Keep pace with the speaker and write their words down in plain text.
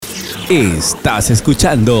Estás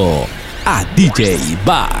escuchando a DJ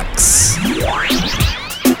Bugs.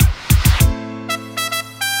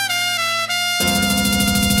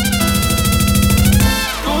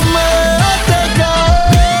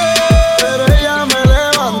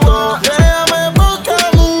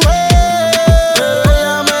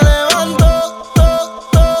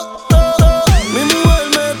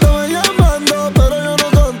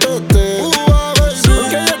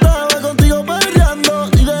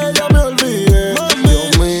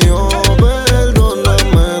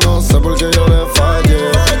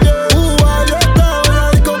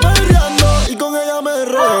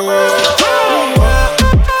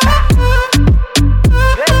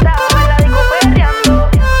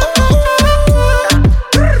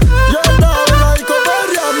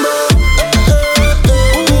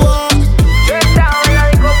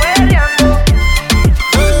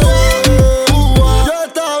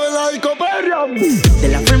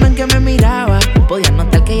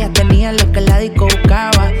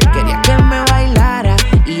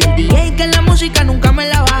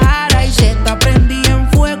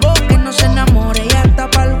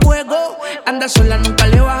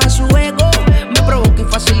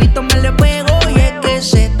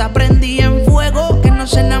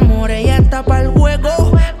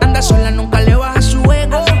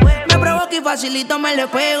 Facilito me le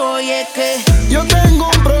pego y es que yo tengo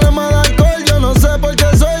un problema de alcohol, yo no sé por qué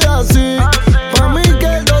soy así. Pa' mí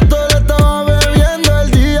que el doctor estaba bebiendo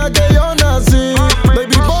el día que yo nací.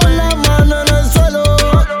 Baby, pon la mano en el suelo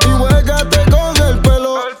y huégate con el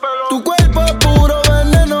pelo. Tu cuerpo es puro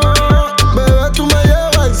veneno, bebé, tú me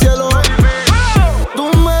llevas al cielo.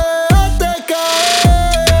 Tú me dejaste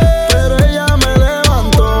caer, pero ella me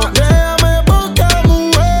levantó. Déjame poca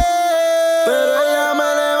mujer, pero ella me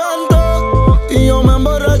levantó. Y yo me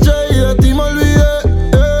emborraché y de ti me olvidé.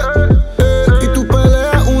 Y tú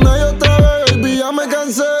peleas una y otra vez, baby, ya me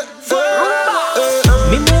cansé.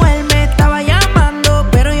 mi mujer me estaba llamando,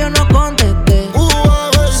 pero yo no contesté.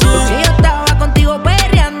 Porque yo estaba contigo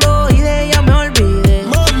perreando y de ella me olvidé.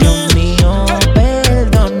 Dios mío,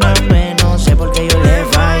 perdóname, no sé por qué yo le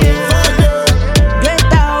fallé. Yo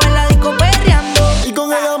estaba en la disco perreando Y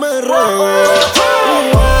con ella me regué.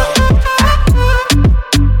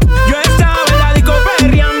 Yo estaba en la disco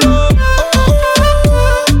perreando.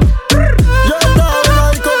 Yo estaba en la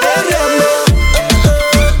disco perreando.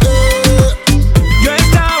 Yo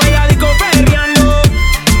estaba en la disco perreando.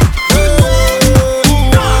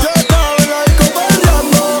 Yo estaba en la disco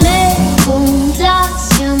perreando. Me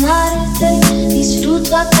complace amarte,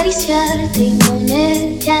 disfruto acariciarte y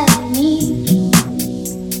ponerte a dormir.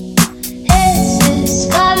 Es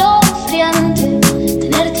escalofriante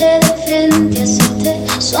tenerte de frente, hacerte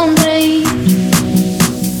sonreír.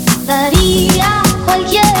 Daría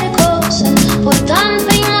cualquier cosa por tan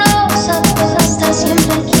primorosa, puedo estar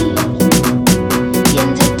siempre aquí. Y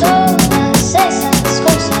entre todas esas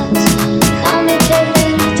cosas, déjame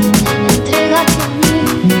quererte, entrégate a mí.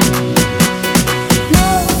 No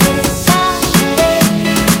te fallaré,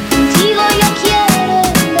 contigo yo quiero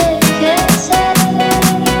envejecer.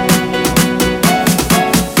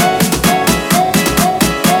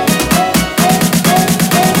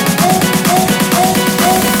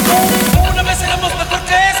 Una vez éramos mejor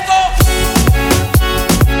que esto.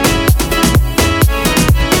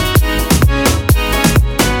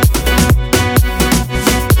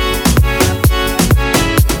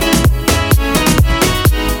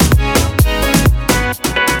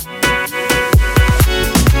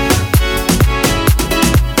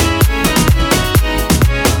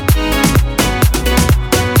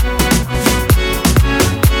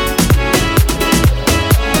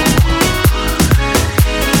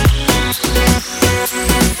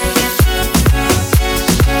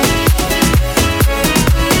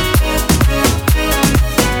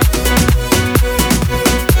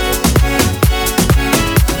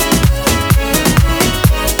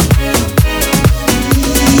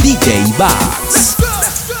 DJ Bugs.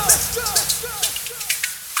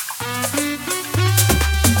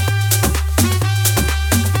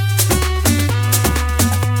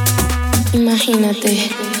 Imagínate,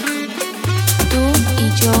 tú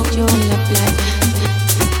y yo en la playa,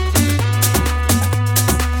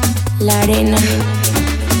 la arena,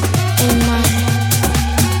 el mar,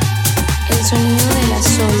 el sonido de las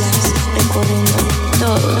olas recorriendo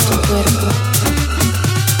todo tu cuerpo.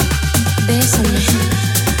 Bésame,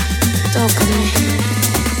 tócame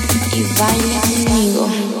y baila conmigo.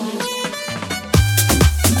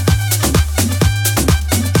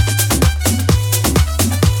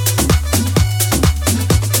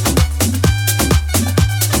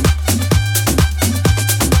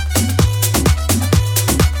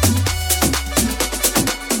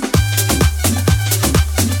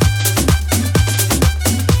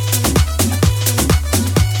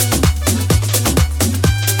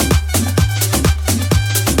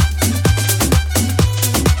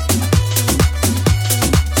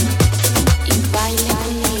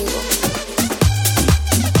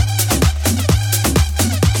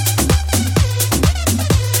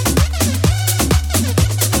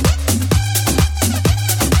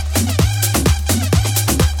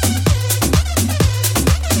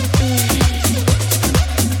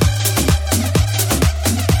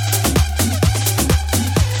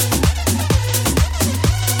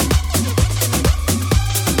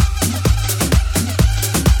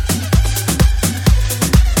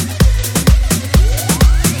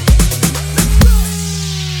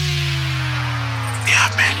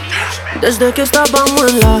 Desde que estábamos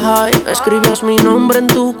en la high, escribías mi nombre en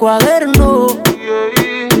tu cuaderno.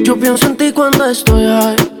 Yo pienso en ti cuando estoy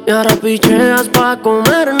high, y ahora picheas pa'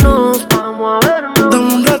 comernos. Vamos a vernos.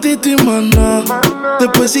 Dame un ratito y más nada.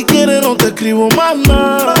 Después si quieres no te escribo más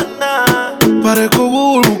nada. Parezco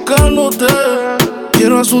Google buscándote.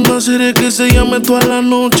 Quiero hacer una serie que se llame toda la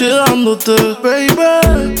noche dándote,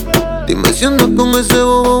 baby. Dime si andas con ese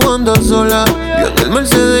bobo o andas sola. Yo en el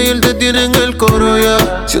Mercedes y él te tiene en el coro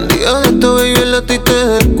ya. Si un día de esto baby el a ti te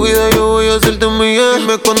descuida, yo voy a hacerte mía.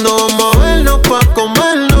 Dime cuándo vamos a vernos pa'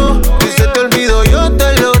 comernos. Si se te olvidó yo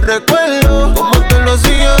te lo recuerdo. Como te lo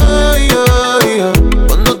hacía,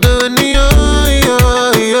 cuando te venía,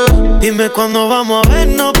 Dime cuándo vamos a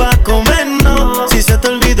vernos pa' comernos. Si se te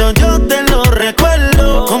olvidó yo te lo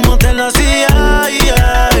recuerdo. Como te lo hacía,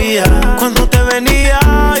 cuando te venía,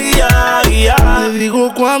 Te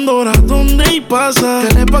digo cuándo, hora, dónde y pasa.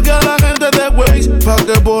 Tienes pa' que a la gente te Waze, pa'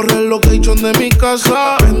 que borre el location de mi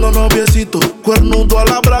casa. Vendo noviecito, cuernudo a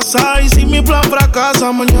la brasa. Y si mi plan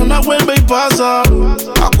fracasa, mañana vuelve y pasa.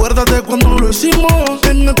 Acuérdate cuando lo hicimos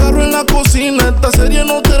en el carro, en la cocina. Esta serie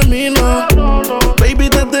no termina. Baby,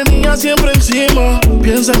 te tenía siempre encima.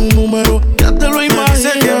 Piensa en un número, ya te lo me imaginas.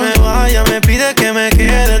 dice que me vaya, me pide que me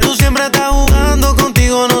quede. Tú siempre estás jugando,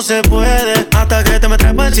 contigo no se puede. Hasta que te me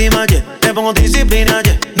traes por encima, yeah. Te pongo disciplina,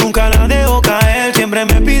 yeah. Nunca la dejo caer, siempre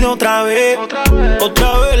me pido otra vez.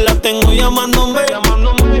 Otra vez la tengo llamándome.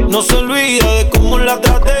 No se olvida de cómo la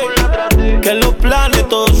traté. Que los planes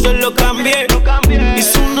todos se los cambié. Y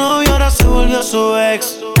su novio ahora se volvió su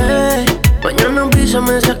ex. Mañana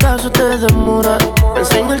avísame si acaso te demora.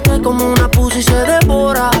 Enseñarte como una pussy se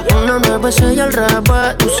devora. Una 9-6 al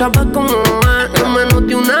revés. Tú sabes cómo es, en menos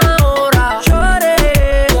de una hora.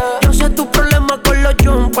 Lloré, yo sé tu problema con los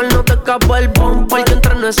jumpers. No te escapa el bumper que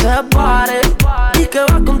entra en ese pare. Y que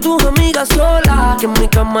vas con tus amigas sola, que en mi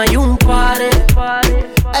cama hay un pare.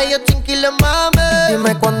 ellos chinquiles mame.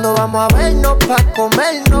 Dime cuándo vamos a vernos pa'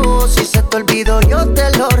 comernos. Si se te olvidó yo te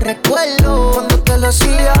lo recuerdo. Cuando te lo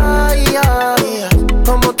hacía,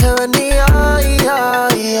 como te venía,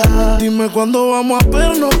 Dime cuándo vamos a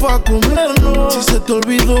vernos pa' comernos. Si se te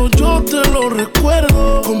olvidó yo te lo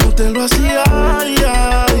recuerdo. Como te lo hacía,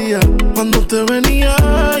 cuando te venía,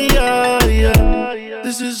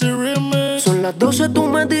 This is a remix. Son las 12, tú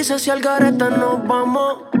me dices si al gareta nos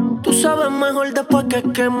vamos. Tú sabes mejor después que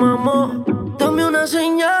quemamos. Dame una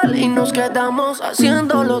señal y nos quedamos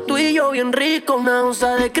haciéndolo tú y yo bien rico. Una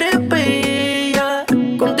onza de creepy, yeah.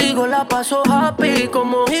 Contigo la paso happy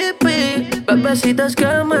como hippie. Bebecita es que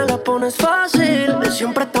me la pones fácil. De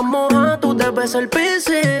siempre estamos a tú debes ser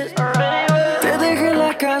Piscis. Te dejé en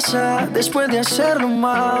la casa después de hacerlo,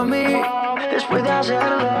 mami. Después de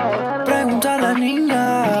hacerlo, pregunta a la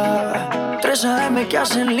niña. 3 AM que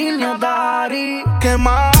hace en línea, daddy. ¿Qué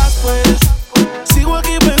más pues? Sigo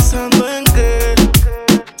aquí pensando en qué.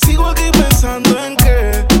 Sigo aquí pensando en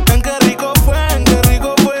qué. En qué rico fue, en qué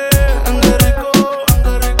rico fue. En qué rico, en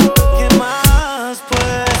qué rico. ¿Qué más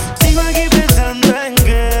pues? Sigo aquí pensando en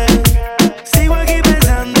qué. Sigo aquí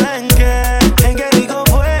pensando en qué. En qué rico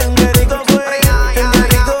fue, en qué rico fue. En qué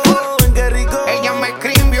rico, en qué rico. Ella me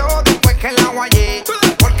escribió después que la guayé.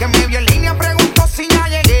 Porque me vio en línea, preguntó si ya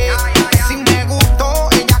llegué. Si me gustó,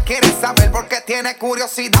 ella quiere saber porque tiene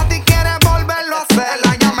curiosidad y quiere volverlo a hacer.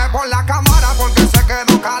 La llamé por la cámara porque se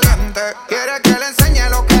quedó caliente. Quiere que le enseñe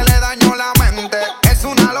lo que le dañó la mente. Es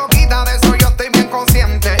una loquita, de eso yo estoy bien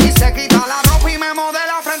consciente. Y se quita la ropa y me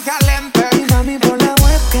modela frente al lente. Y mami por la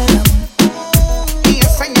webcam. Y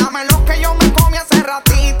enséñame lo que yo me comí hace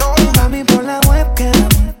ratito. Y mami por la webcam.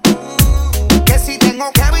 Que si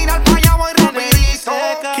tengo que virar para allá voy rapidito.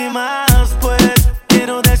 ¿Qué más pues?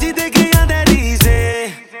 Quiero decirte que ya te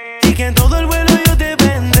dice y que en todo el vuelo yo te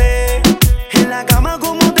vendré.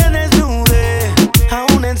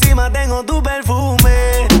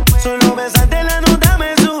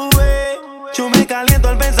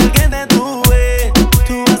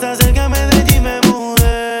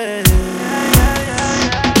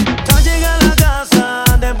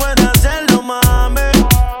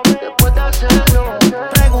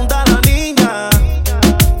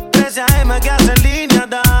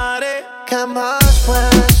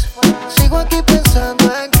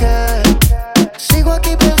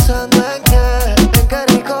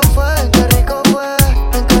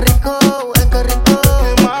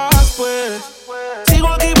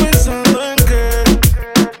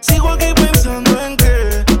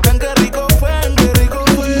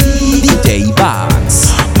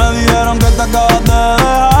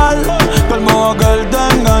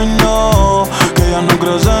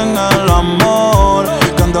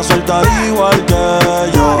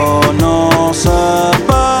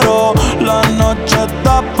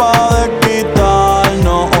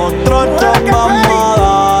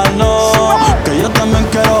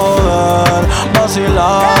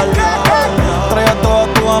 vacilar. Trae a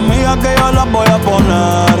todas tus amigas que yo las voy a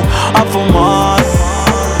poner a fumar.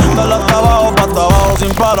 Dale hasta abajo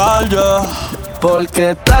sin parar, yeah.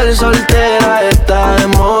 Porque estar soltera está de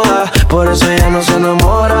moda, por eso ella no se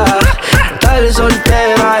enamora. Estar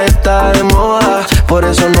soltera está de moda, por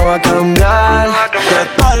eso no va a cambiar. Que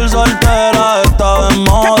estar soltera está de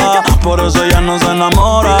moda, por eso ella no se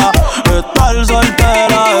enamora. Estar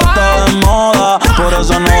soltera está de moda, por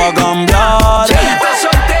eso no va a cambiar. Si ella está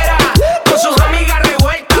soltera, con sus amigas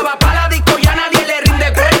revueltas, va pa' la disco y a nadie le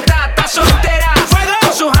rinde cuenta. Está soltera,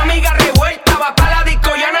 con sus amigas revueltas, va pa' la disco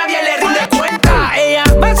y a nadie le rinde cuenta. Ella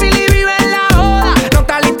vacila y vive en la joda, no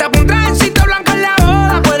está lista pa' un trajecito blanco en la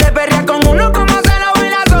boda. Puede perrear con uno como se lo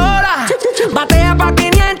baila sola. Batea pa'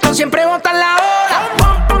 500, siempre bota la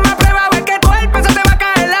hora. Ponme a prueba, a ver que tu cuerpo se te va a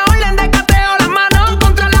caer. La orden de cateo, las manos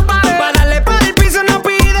contra la pared. Pa' darle pa' el piso no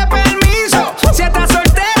pide permiso. Si estás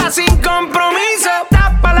soltera sin compromiso,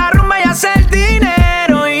 tapa la rumba y hace el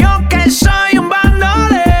dinero. Y yo que soy un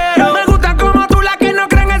bandolero, me gusta como tú, la que no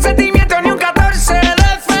cree en el sentimiento ni un 14 de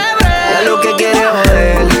febrero. Ella lo que quiere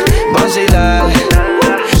joder, vacilar.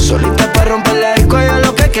 Solita pa' romper la disco, ella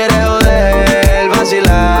lo que quiere joder,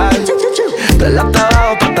 vacilar. Dale hasta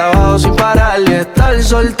abajo sin parar. Y estar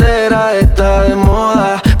soltera está de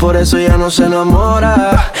moda, por eso ella no se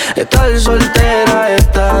enamora. Estar soltera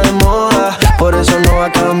está de moda, por eso no va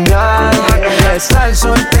a cambiar. Estar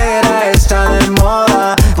soltera está de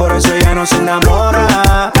moda, por eso ella no se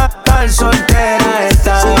enamora. Estar soltera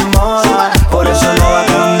está de moda, por eso no va a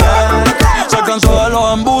cambiar. Se cansó de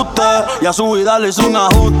los embustes y a su vida le hizo un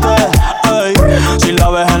ajuste. Ey, si la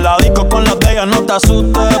ves en la disco con las de ella no te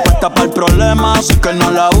asustes. Puesta para el problema, así que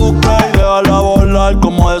no la busques. Y déjala volar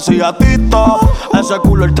como decía Tito. Ese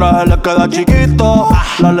culo el traje le queda chiquito.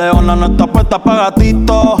 La leona no está puesta pa'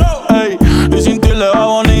 gatito. Ey, y sin ti le va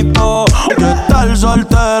bonito. Que estar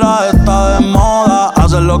soltera está de moda.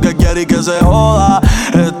 Hacer lo que quiere y que se joda.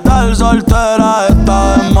 Estar soltera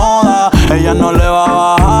está de moda. Ella no le va a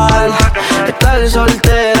bajar. Estar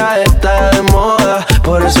soltera está de moda,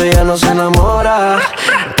 por eso ella no se enamora.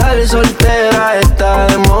 Estar soltera está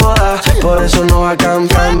de moda, por eso no va a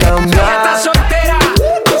cambiar. Ella está soltera,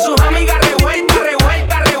 con sus amigas revueltas.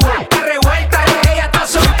 Ella está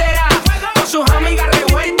soltera, con sus amigas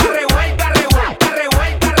revueltas.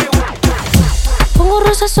 Pongo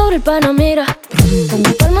rosas sobre el Panamera,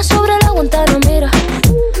 pongo palmas sobre la Guantanamera.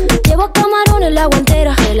 Llevo camarones en la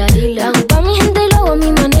guantera, la hago pa' mi gente y lo hago a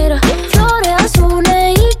mi manera. Flores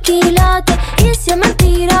azules y quilates, y si es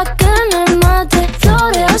mentira que me mate.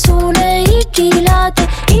 Flores azules y quilates,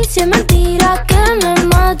 y si es mentira que me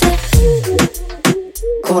mate.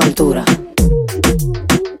 Coventura,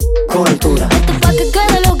 coventura, Esto pa' que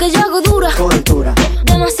quede lo que yo hago dura. coventura,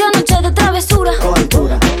 Demasiadas noches de travesura.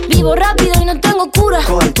 coventura, Vivo rápido y no tengo cura.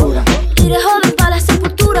 coventura, Iré joven para la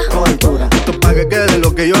sepultura. coventura, Esto pa' que quede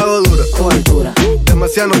lo que yo hago dura. coventura,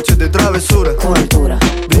 Demasiadas noches de travesura. coventura,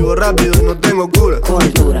 Vivo rápido y no tengo cura.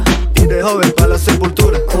 coventura, Iré joven para la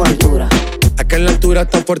sepultura. coventura. Acá en la altura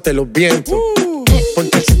están fuertes los vientos.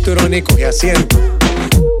 Ponte el cinturón y coge asiento.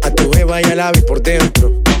 A tu jeva ya la vi por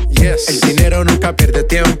dentro. Yes. El dinero nunca pierde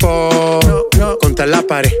tiempo. No. Contra la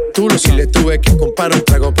pared. Tú no, si le tuve que comprar un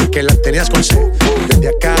trago porque la tenías con sed. Desde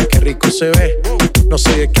acá, qué rico se ve. No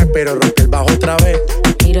sé de qué, pero rompe el bajo otra vez.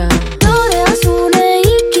 Mira. Flores azules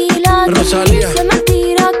y quilates, Rosalía. y si es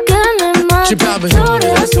mentira que me mate. Sí, papi.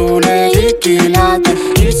 Flores azules y quilates,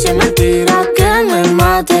 y si es mentira que me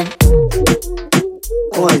mate.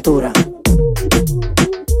 Coventura,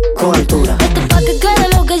 coventura, Esto pa' que quede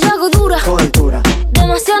lo que yo hago dura. coventura,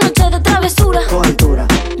 Demasiadas noches de travesura. coventura,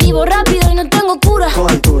 Vivo rápido y no tengo cura.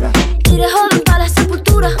 coventura, Iré joven para la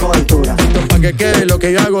sepultura. coventura, Esto pa' que quede lo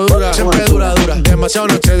que yo hago dura. Siempre dura.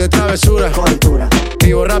 Demasiadas noches de travesura. coventura,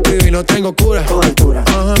 Vivo rápido y no tengo cura. coventura,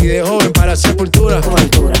 Y de joven para sepultura.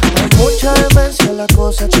 coventura. Mucha demencia, la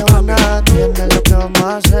cosa chavana, entiende lo que vamos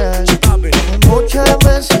a hacer. Mucha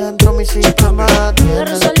demencia dentro de mi sistema,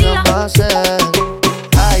 entiende lo que vamos a hacer.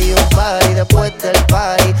 Hay un party después del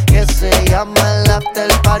party que se llama el after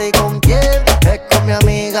party. ¿Con quién? Es con mi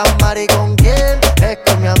amiga Mari. ¿Con quién? Es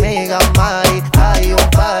con mi amiga Mari. Hay un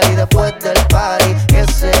party después del party que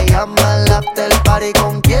se llama el after party.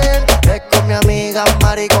 ¿Con quién? Es con mi amiga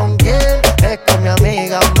Mari. ¿Con quién? Es con mi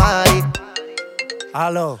amiga Mari.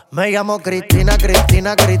 Aló. Me llamo Cristina,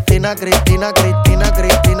 Cristina, Cristina, Cristina, Cristina,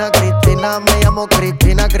 Cristina, Cristina. Cristina. Me llamo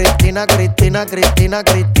Cristina, Cristina, Cristina, Cristina,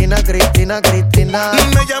 Cristina, Cristina, Cristina.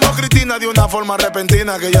 Me llamo Cristina de una forma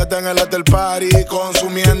repentina, que ya está en el hotel party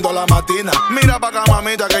consumiendo la matina. Mira pa' acá,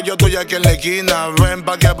 mamita, que yo estoy aquí en la esquina. Ven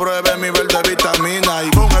pa' que pruebe mi verde vitamina.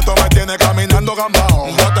 Y con esto me tiene caminando gambao.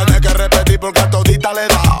 Voy a tener que repetir porque a todita le he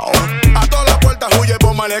dado. A todas las puertas huye,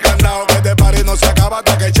 póngale candado. Que este party no se acaba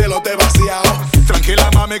hasta que el chelo te vaciado. Tranquila,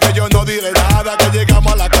 mami, que yo no diré nada. Que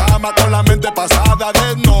llegamos a la cama con la mente pasada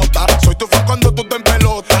de nota. Soy tu fan cuando tú te en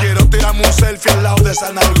pelota. Quiero tirarme un selfie al lado de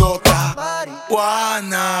esa nalgota.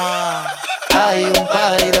 Juana. Hay un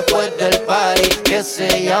party después del party que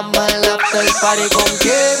se llama el after party. ¿Con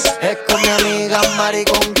quién? Es con mi amiga Mari.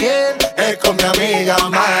 ¿Con quién? Es con mi amiga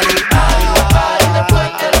Mari. Hay un party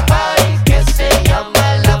después del party que se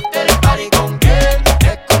llama el after party. ¿Con quién?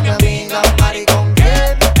 Es con mi amiga Mari. ¿Con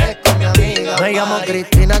quién? Es con mi amiga Mari. Me llamo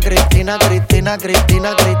Cristina, Cristina, Cristina,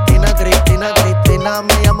 Cristina, Cristina, Cristina, Cristina.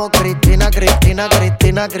 Me llamo Cristina, Cristina,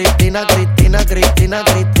 Cristina, Cristina, Cristina, Cristina,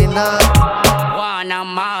 Cristina. Juana,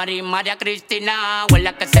 Mari, María Cristina.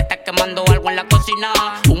 Huele que se está quemando algo en la cocina.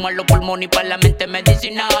 Humo en los pulmones y para la mente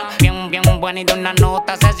medicina. Bien, bien buena y de una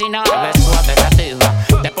nota asesina. Te ves suave, sativa,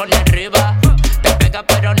 te pone arriba. Te pega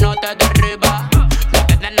pero no te derriba. No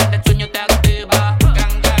te dan nada, el sueño te activa.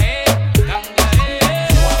 Ganga,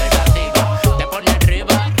 suave, sativa, te pone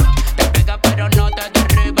arriba. Te pega pero no te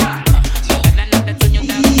derriba. No te dan nada, el sueño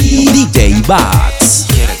te activa. DJ Bucks.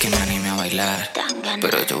 Quiere que me anime a bailar,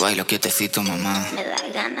 pero yo bailo quietecito, mamá.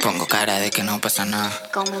 Pongo cara de que no pasa nada,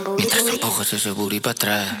 mientras empujo ese booty para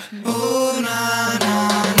atrás.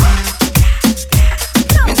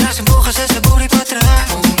 Mientras empujas ese booty para atrás.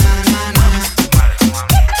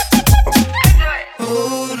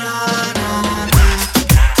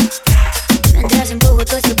 Mientras empujo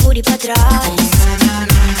todo ese booty para atrás.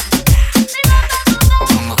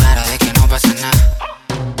 Pongo cara de que no pasa nada.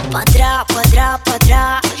 Pa' atrás, pa' atrás, pa'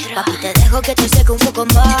 atrás. Papi, te dejo que te seque un poco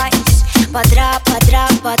más. Pa' atrás, pa'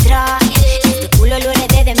 atrás, pa' atrás. Este culo lo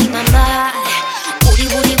heredé de mi mamá. Booty,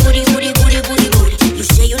 booty, booty, booty, booty, booty, booty. You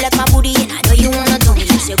say you like my booty and I know you wanna do me.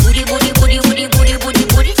 You say booty, booty, booty, booty, booty, booty,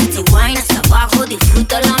 booty. Si wine hasta abajo,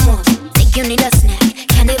 disfruta el amor. Think you need a snack,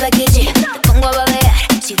 candy packaging. Te pongo a babear,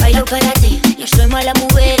 si bailo para ti. Yo soy mala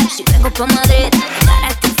mujer, si vengo pa' Madrid.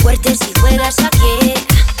 Carácter fuerte si juegas aquí.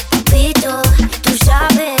 Papito, tú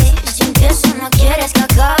sabes, sin que eso no quieres que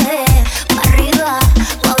acabe. Pa' arriba,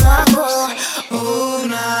 pa' abajo.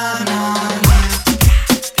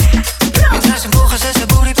 Mientras empujas ese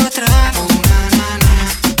booty para atrás.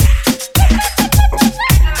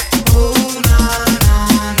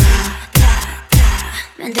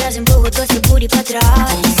 Mientras empujo todo ese booty pa' atrás.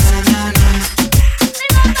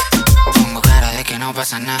 Pongo cara de que no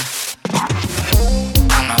pasa nada.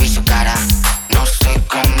 Aún no vi su cara, no sé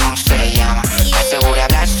cómo se llama. Asegura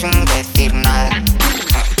hablar sin decir nada.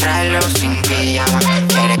 Tráelo sin pijama.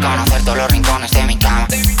 Quiere conocer todos los rincones de mi cama.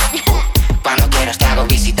 Cuando quieras te hago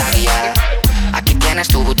visita guiada. Aquí tienes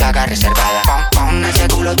tu butaca reservada. Pon ese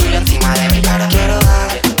culo tuyo encima de mi cara. Quiero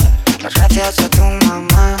dar las gracias a tu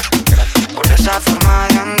mamá por esa forma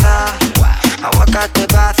de andar. Aguacate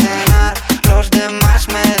pa' cenar, los demás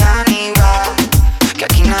me dan igual. Que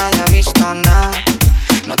aquí nadie ha visto nada.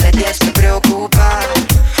 No te tienes que preocupar,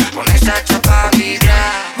 pon esa chapa a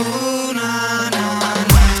vibrar.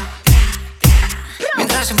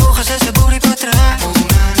 Mientras empujas ese booty para atrás.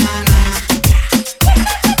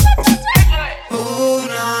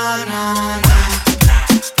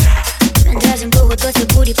 Mientras empujo todo ese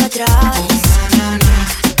booty pa' atrás.